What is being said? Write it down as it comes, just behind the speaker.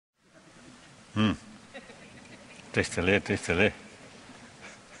Testele, testele.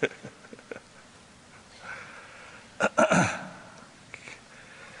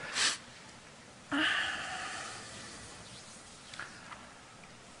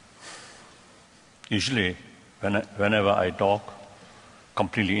 Usually, whenever I talk,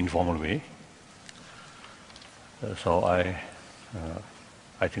 completely informal way, so I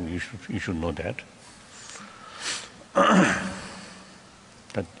think you should know that.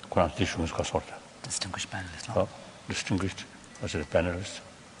 That constitution is called Distinguished panelists. Distinguished as a panelist,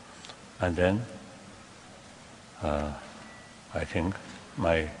 and then I think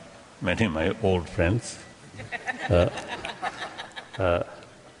many of my old friends, and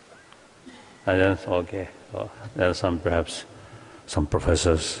then okay, there are perhaps some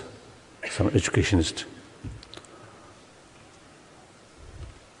professors, some educationists.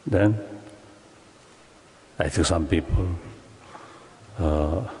 Then I think some people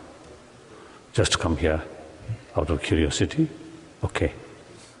just come here out of curiosity. Okay.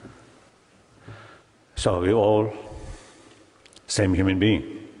 So we all same human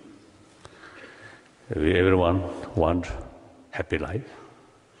being. Everyone want happy life,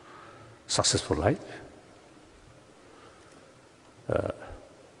 successful life.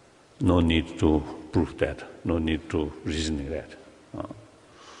 No need to prove that. No need to reason that.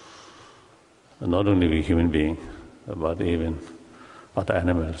 Not only we human beings, but even other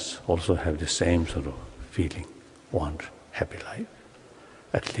animals also have the same sort of feeling, want happy life,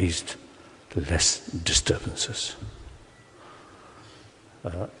 at least less disturbances.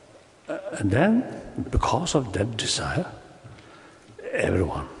 And then, because of that desire,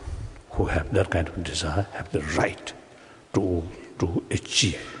 everyone who have that kind of desire have the right to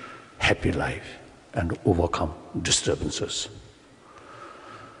achieve happy life and overcome disturbances.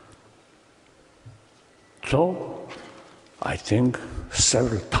 So, I think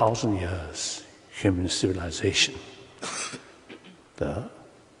several thousand years human civilization,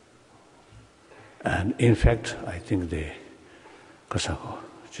 and in fact, I think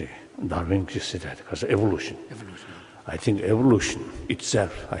Darwin said that because evolution. I think evolution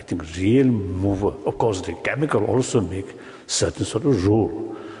itself, I think real mover. Of course, the chemical also make certain sort of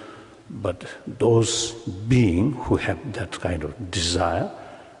role, but those beings who have that kind of desire,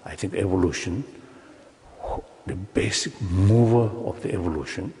 I think evolution, the basic mover of the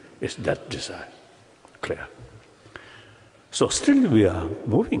evolution is that desire. Clear. So still we are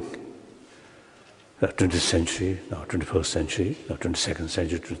moving. 20th century, now 21st century, now 22nd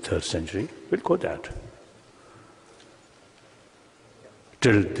century, 23rd century, we'll go that.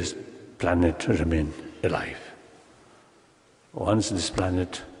 Till this planet remain alive. Once this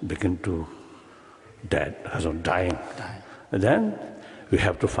planet begin to dying, then we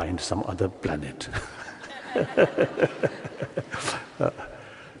have to find some other planet.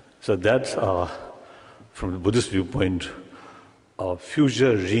 So that's from the Buddhist viewpoint of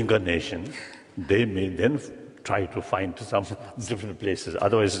future reincarnation. They may then try to find some different places.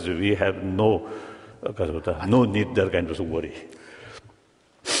 Otherwise, we have no need that kind of worry.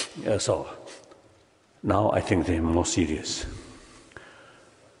 So now I think they're more serious.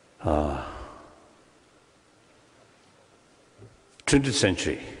 20th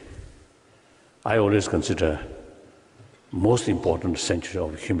century, I always consider most important century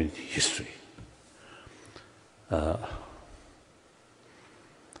of human history.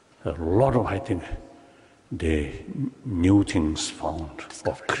 A lot of, I think, the new things found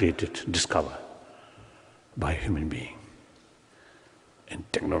or created, discovered by human being in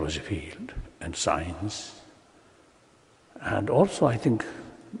technology field and science. And also, I think,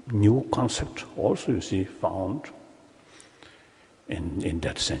 new concept also, you see, found in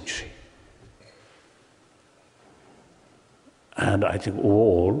that century. And I think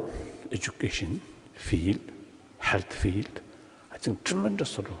overall, education field, health field, I think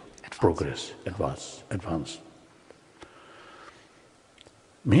tremendous sort of progress, advance.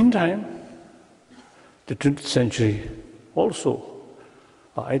 Meantime, the 20th century also,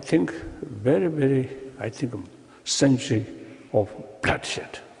 I think, very, century of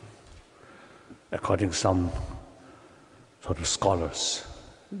bloodshed. According to some sort of scholars,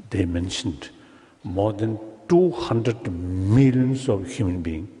 they mentioned more than 200 millions of human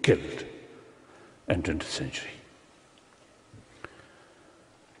beings killed in the 20th century.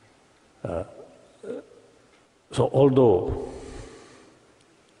 So although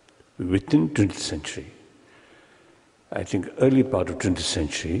within 20th century, I think early part of 20th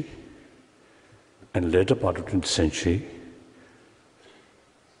century and later part of 20th century,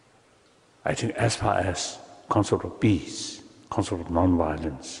 I think as far as concept of peace, concept of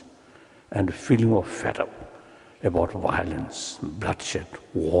non-violence, and the feeling of fed up about violence, bloodshed,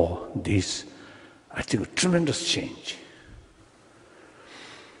 war, these I think, a tremendous change.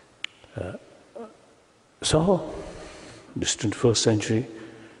 So, this 21st century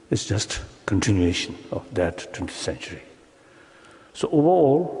is just continuation of that 20th century. So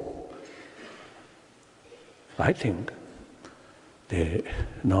overall, I think they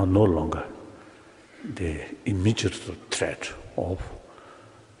now no longer the immediate threat of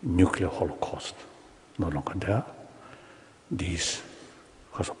nuclear holocaust. No longer there. These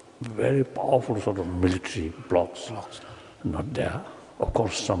very powerful sort of military blocks not there. Of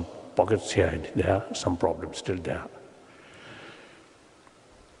course, some pockets here and there, some problems still there.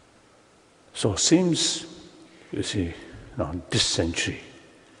 So seems, you see, now this century,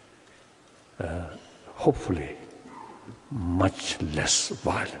 hopefully, much less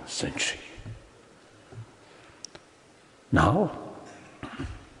violent century.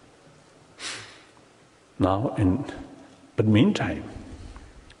 But meantime,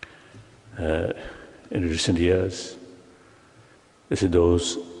 in recent years, you see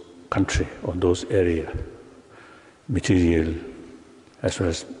those country or those area, material as well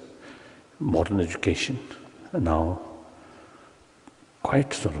as modern education, are now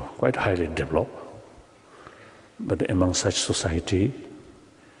quite highly developed. But among such society,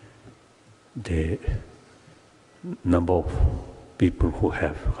 the number of people who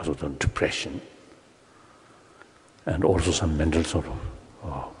have depression and also some mental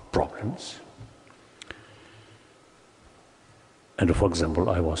problems. And for example,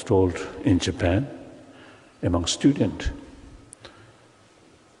 I was told in Japan, among students,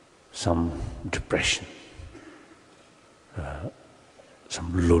 some depression,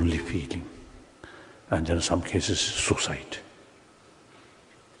 some lonely feeling, and then in some cases suicide.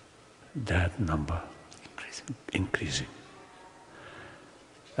 That number increasing.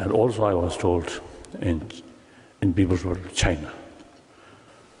 And also I was told in people's world, China,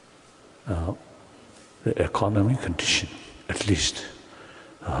 the economic condition, at least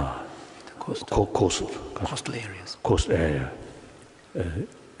coastal areas, coast area,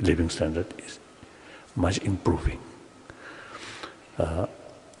 living standard is much improving.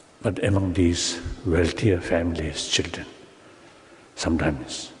 But among these wealthier families, children,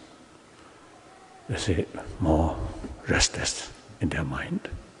 sometimes they say more restless in their mind,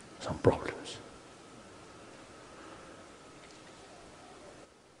 some problems.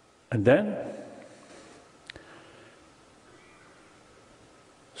 And then,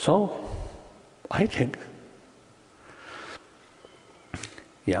 so I think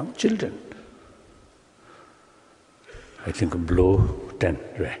young children, I think below 10,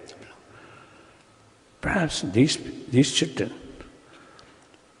 right? Perhaps these children,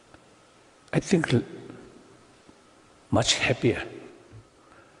 I think much happier.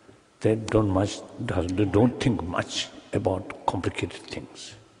 They don't think much about complicated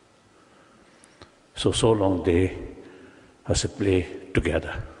things. So long they has to play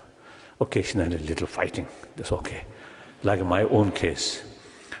together. Occasionally a little fighting, that's okay. Like my own case,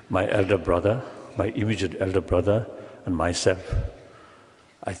 my elder brother, my immediate elder brother, and myself,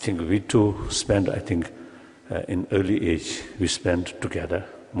 I think we two spent, in early age, we spent together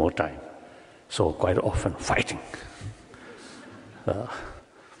more time. So quite often fighting.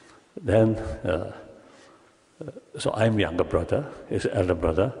 So I'm younger brother, is elder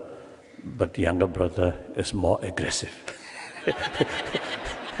brother, but younger brother is more aggressive.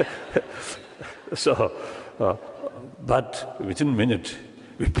 But within a minute,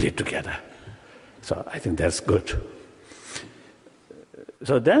 we play together. So I think that's good.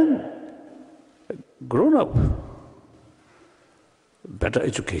 So then, grown up, better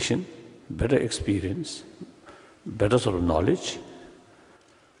education, better experience, better knowledge,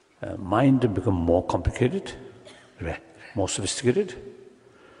 mind become more complicated, more sophisticated,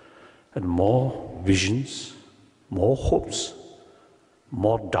 and more visions, more hopes,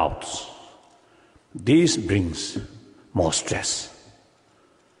 more doubts. This brings more stress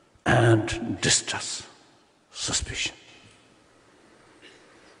and distrust, suspicion.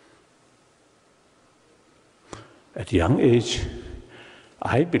 At young age,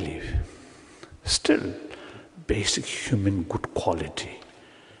 I believe, still basic human good quality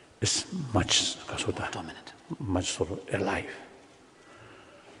is much dominant, much alive.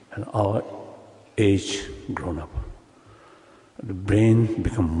 And our age grown up, the brain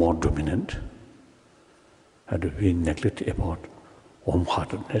become more dominant, and we neglect about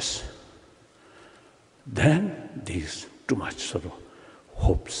warm-heartedness. Then these too much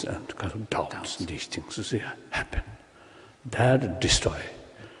hopes and doubts, these things happen. That destroy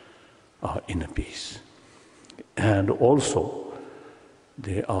our inner peace. And also,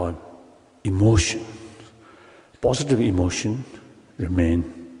 our emotion, positive emotion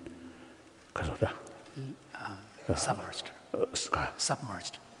remain Submerged.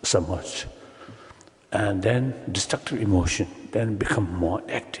 Submerged. And then destructive emotion then become more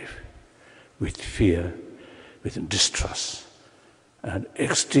active with fear, with distrust, and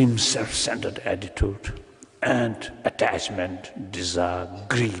extreme self-centered attitude, and attachment, desire,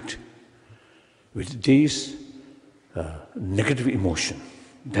 greed. With these negative emotion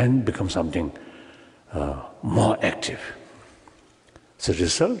then become something more active. As a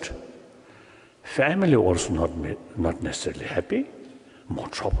result, family also not necessarily happy, more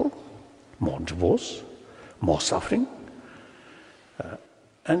trouble, more divorce, more suffering,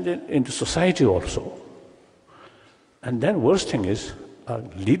 and then into society also. And then worst thing is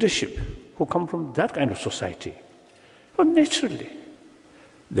leadership who come from that kind of society. Well, naturally,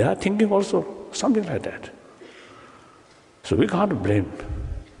 they are thinking also something like that. So we can't blame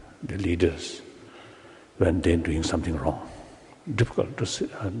the leaders when they're doing something wrong. Difficult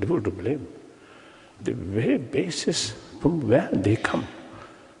to blame. The very basis from where they come,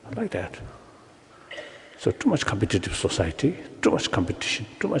 like that. So too much competitive society, too much competition,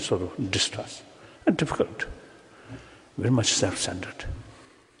 too much sort of distrust, and difficult. Very much self-centered.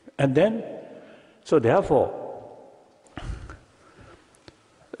 And then, so therefore,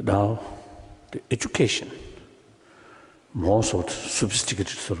 now the education, more sort of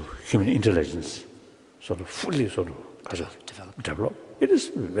sophisticated sort of human intelligence, sort of fully sort of develop. It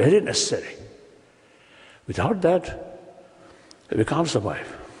is very necessary. Without that, we can't survive.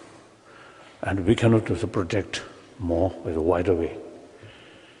 And we cannot also project more with a wider way.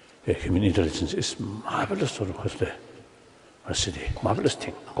 Human intelligence is marvelous sort of marvelous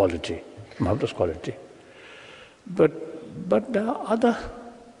thing, marvelous quality. But there are other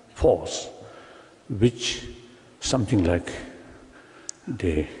force which something like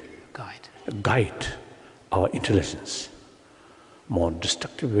they guide our intelligence. More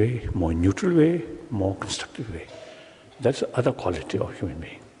destructive way, more neutral way, more constructive way. That's the other quality of human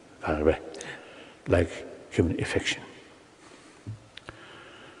being, like human affection.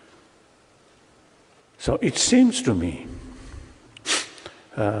 So it seems to me,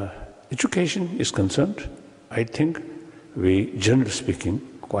 education is concerned, I think we, generally speaking,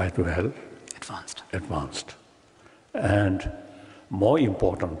 quite well advanced. And more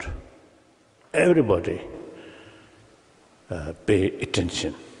important, everybody pay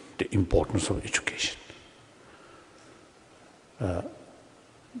attention to the importance of education.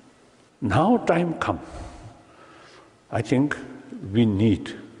 Now time come, I think we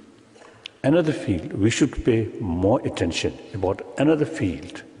need another field. We should pay more attention about another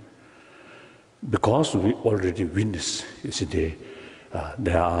field, because we already witness, you see,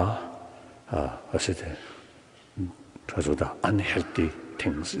 there are unhealthy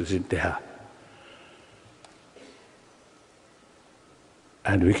things, you see, there.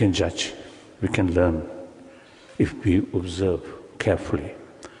 And we can judge, we can learn if we observe carefully.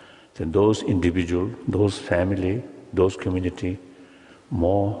 Then those individual, those family, those community,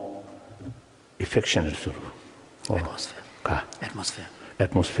 more affectionate sort of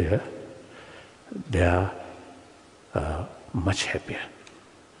atmosphere, they are much happier.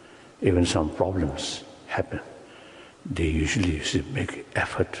 Even some problems happen, they usually make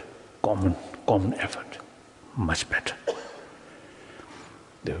effort, common effort, much better.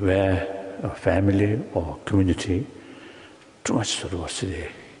 Where a family or community too much sort of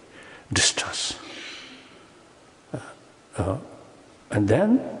distrust, and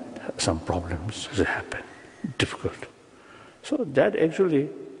then some problems happen, difficult. So that actually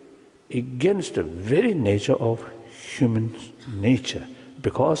against the very nature of human nature,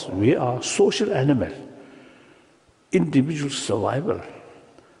 because we are social animal. Individual survival,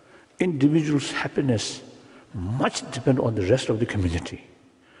 individual's happiness much depend on the rest of the community.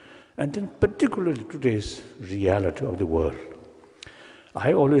 And then particularly today's reality of the world.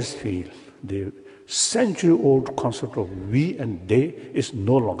 I always feel the century-old concept of we and they is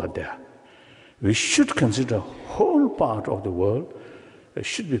no longer there. We should consider whole part of the world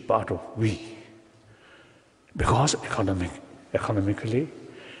should be part of we. Because economically,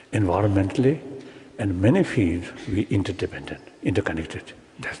 environmentally, and many fields we interdependent, interconnected.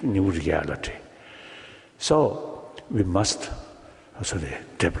 That's new reality. So we must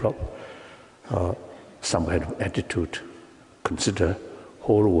develop some kind of attitude, consider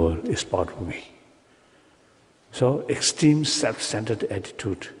whole world is part of me. So extreme self-centered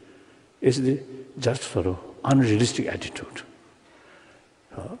attitude is the just sort of unrealistic attitude.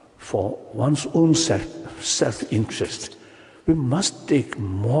 For one's own self-interest, we must take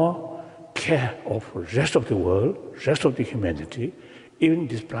more care of the rest of the world, rest of the humanity, even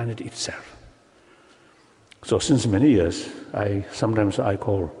this planet itself. So since many years, sometimes I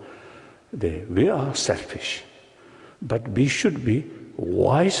call We are selfish, but we should be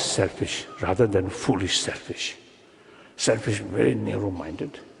wise selfish rather than foolish selfish. Selfish, very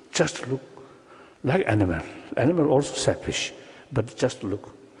narrow-minded. Just look like animal. Animal also selfish, but just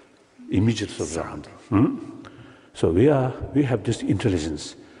look immediate surrounding. So we have this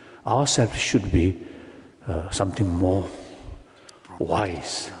intelligence. Our self should be something more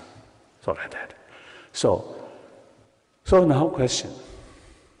wise, so like that. So now question,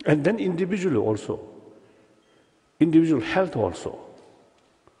 and then individually also, individual health also.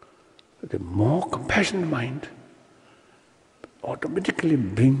 The more compassionate mind automatically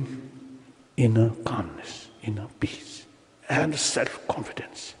bring inner calmness, inner peace, and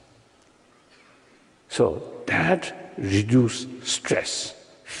self-confidence. So that reduce stress,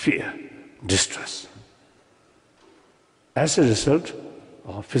 fear, distress. As a result,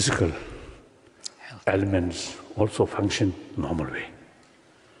 our physical elements also function normal way.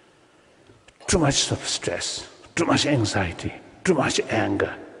 Too much of stress, too much anxiety, too much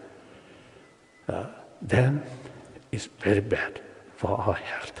anger, then it's very bad for our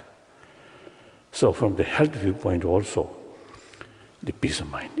health. So from the health viewpoint also, the peace of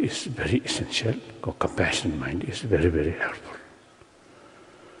mind is very essential, or compassionate mind is very, very helpful.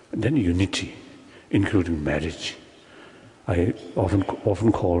 And then unity, including marriage. I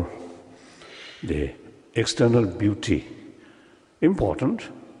often call the external beauty important,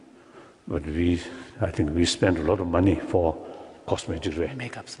 but I think we spend a lot of money for cosmetic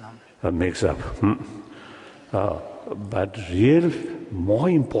makeup. But real, more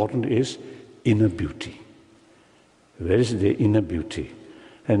important is inner beauty. Where is the inner beauty?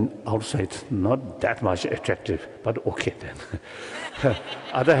 And outside, not that much attractive, but okay then.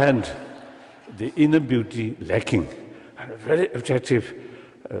 Other hand, the inner beauty lacking, and very attractive,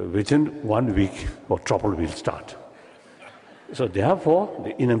 within 1 week or trouble will start. So therefore,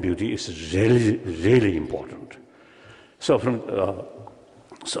 the inner beauty is really, really important. So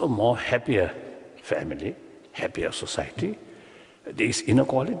so more happier family, happier society, these inner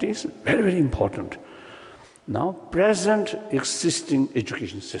qualities, very, very important. Now, present existing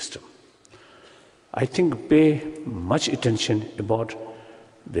education system, I think pay much attention about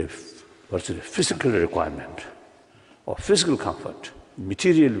the physical requirement or physical comfort,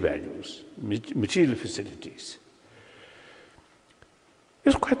 material values, material facilities.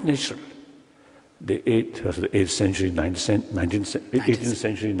 It's quite natural. The 8th century, 18th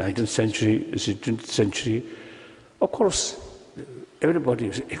century, 19th century, 16th century, of course, everybody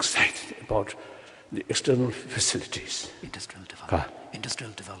is excited about the external facilities. Industrial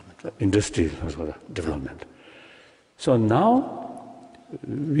development. Industrial development. So now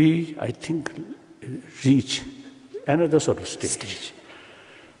we, I think, reach another sort of stage.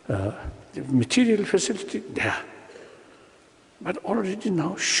 The material facility there, but already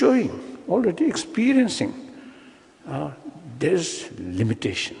now showing, already experiencing, there's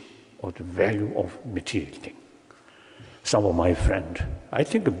limitation of the value of material thing. Some of my friend, I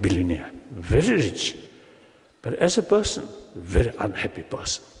think a billionaire, very rich, but as a person, very unhappy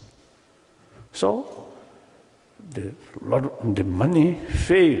person. So the money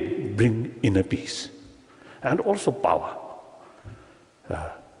fail bring inner peace, and also power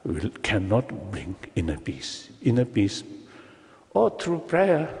cannot bring inner peace. Inner peace, or through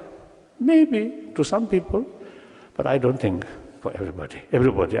prayer, maybe to some people, but I don't think for everybody.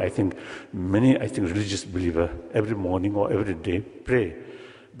 Everybody, I think, many, religious believer every morning or every day pray,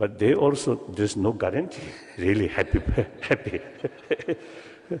 but they also, there's no guarantee really happy.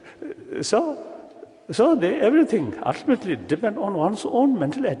 So everything ultimately depends on one's own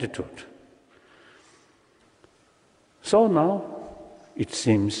mental attitude. So now, it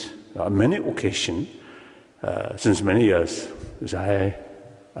seems, many occasions, since many years, I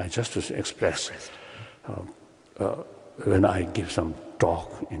just to express, when I give some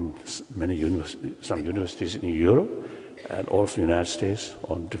talk in some universities in Europe and also United States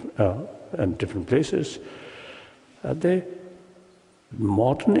and different places, the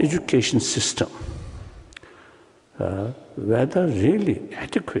modern education system, whether really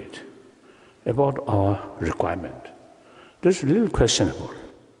adequate about our requirement, there's a little questionable.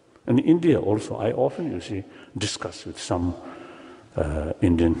 In India also, I often, discuss with some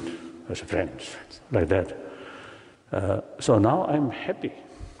Indian friends like that. So now I'm happy.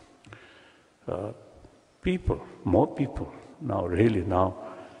 More people now really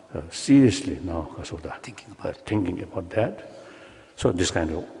seriously now thinking about that. So this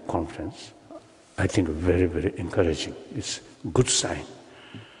kind of conference, I think very, very encouraging. It's a good sign.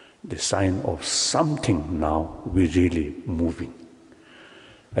 The sign of something now we really moving.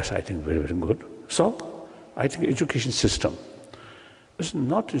 That's I think very, very good. So I think education system, It's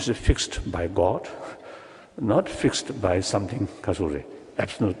not fixed by God, not fixed by something,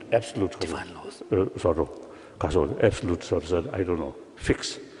 absolute divine laws. Absolute, I don't know,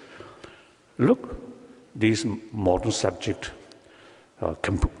 fixed. Look, these modern subject,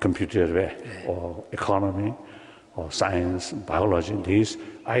 computer or economy or science, biology, these,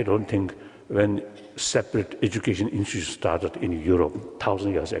 I don't think when separate education institutions started in Europe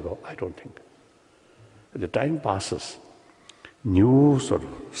 1,000 years ago, I don't think. The time passes, new sort of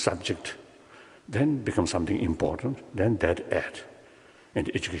subject then becomes something important, then that add in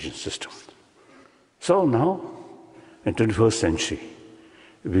the education system. So now, in the 21st century,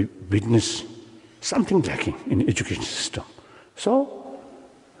 we witness something lacking in the education system. So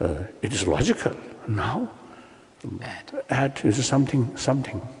it is logical now. Add is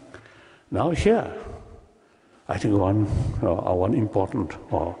something. Now here, I think one important,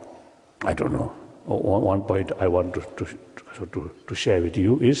 or I don't know, one point I want to share with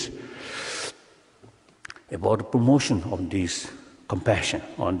you is about the promotion of these compassion,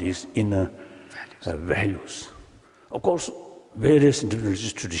 on these inner values. Of course, various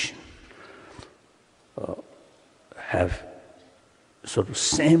religious traditions have sort of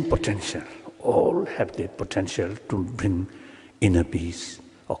same potential, all have the potential to bring inner peace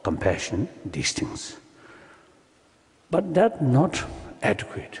or compassion, these things. But that's not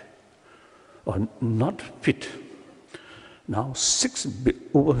adequate or not fit. Now,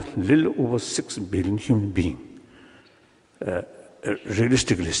 little over 6 billion human beings,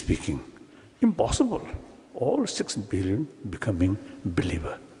 realistically speaking, impossible. All 6 billion becoming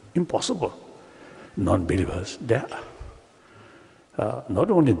believer. Impossible. Non-believers, there.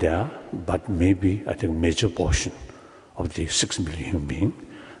 Not only there, but maybe I think major portion of the 6 billion human beings,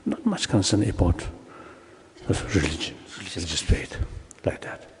 not much concern about religion, religious faith, like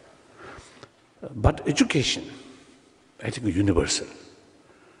that. But education, I think universal.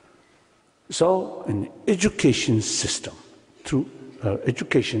 So an education system, through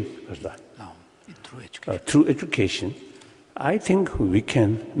education, through education, I think we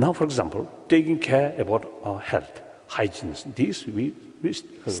can, now for example, taking care about our health, hygiene, these we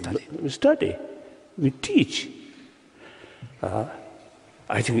study, we teach.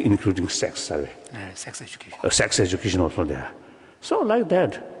 I think including sex education. Sex education also there. So like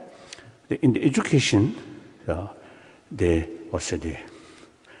that, in the education, the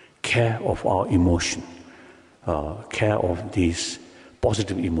care of our emotion, care of these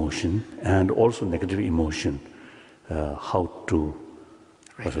positive emotion and also negative emotion, how to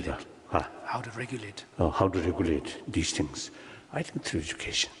regulate these things. I think through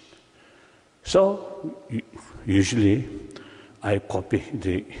education. So usually I copy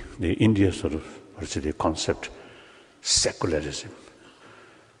the India sort of the concept secularism.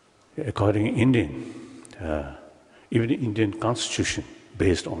 According to Indian, even the Indian constitution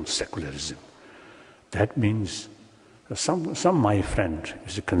based on secularism. That means some my friend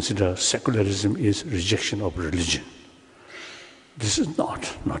is to consider secularism is rejection of religion. This is not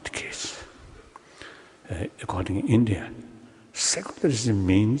the case. According to India, secularism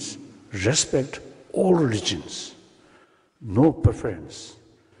means respect all religions, no preference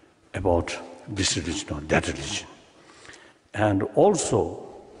about this religion or that religion. And also,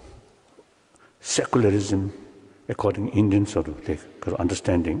 secularism, according to Indian sort of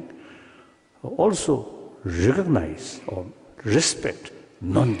understanding, also recognize or respect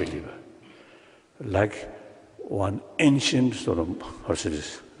non-believer. Like one ancient sort of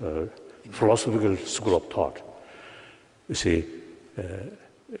philosophical school of thought, you see,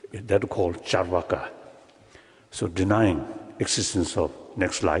 that called Charvaka. So denying existence of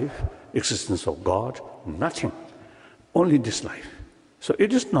next life, existence of God, nothing, only this life. So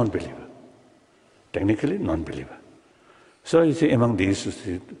it is non-believer, technically non-believer. So you see, among these,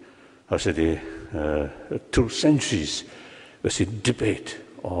 through centuries, we see debate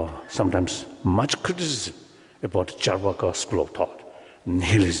or sometimes much criticism about Charvaka school of thought,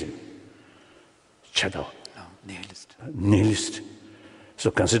 nihilism, Chadao, nihilist.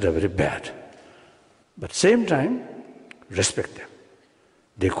 So consider very bad. But same time, respect them.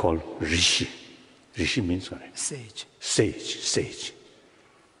 They call rishi. Rishi means what? Sage. Sage.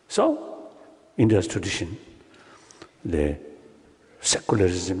 So, India's tradition, the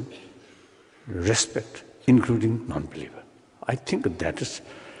secularism, respect, including non-believer. I think that's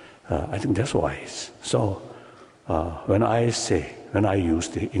wise. So, when I use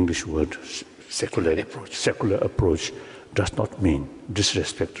the English word secular approach, does not mean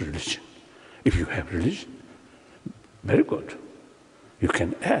disrespect to religion. If you have religion, very good. You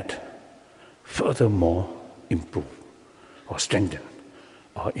can add, furthermore improve or strengthen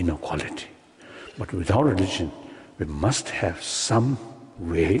our inner quality. But without religion, we must have some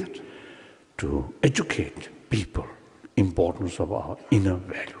way to educate people importance of our inner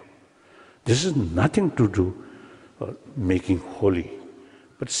value. This is nothing to do making holy,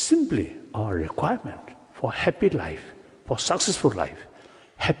 but simply our requirement for happy life, for successful life,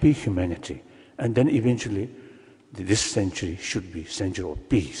 happy humanity. And then eventually, this century should be century of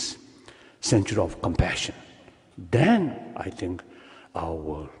peace, century of compassion. Then I think our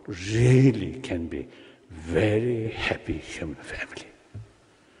world really can be very happy human family.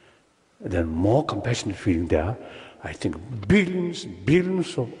 Then more compassionate feeling there, I think billions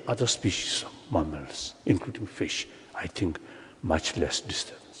of other species of mammals, including fish, I think much less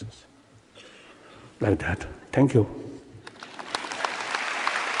disturbances. Like that. Thank you.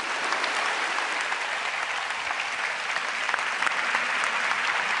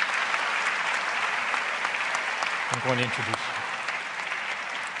 I'm going to introduce you.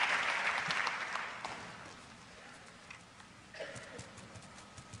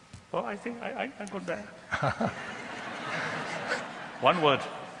 Oh, I think I got that. One word.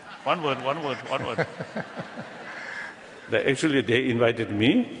 Actually, they invited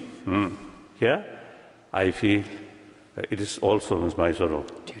me here. I feel it is also my sort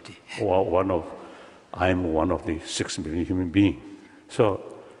of duty. I'm one of the 6 billion human beings. So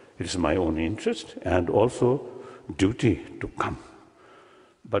it is my own interest and also duty to come.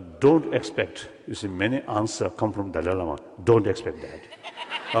 But don't expect, you see, many answers come from Dalai Lama. Don't expect that.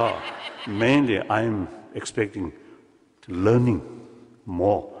 Mainly, I'm expecting learning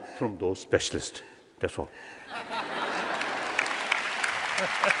more from those specialists. That's all.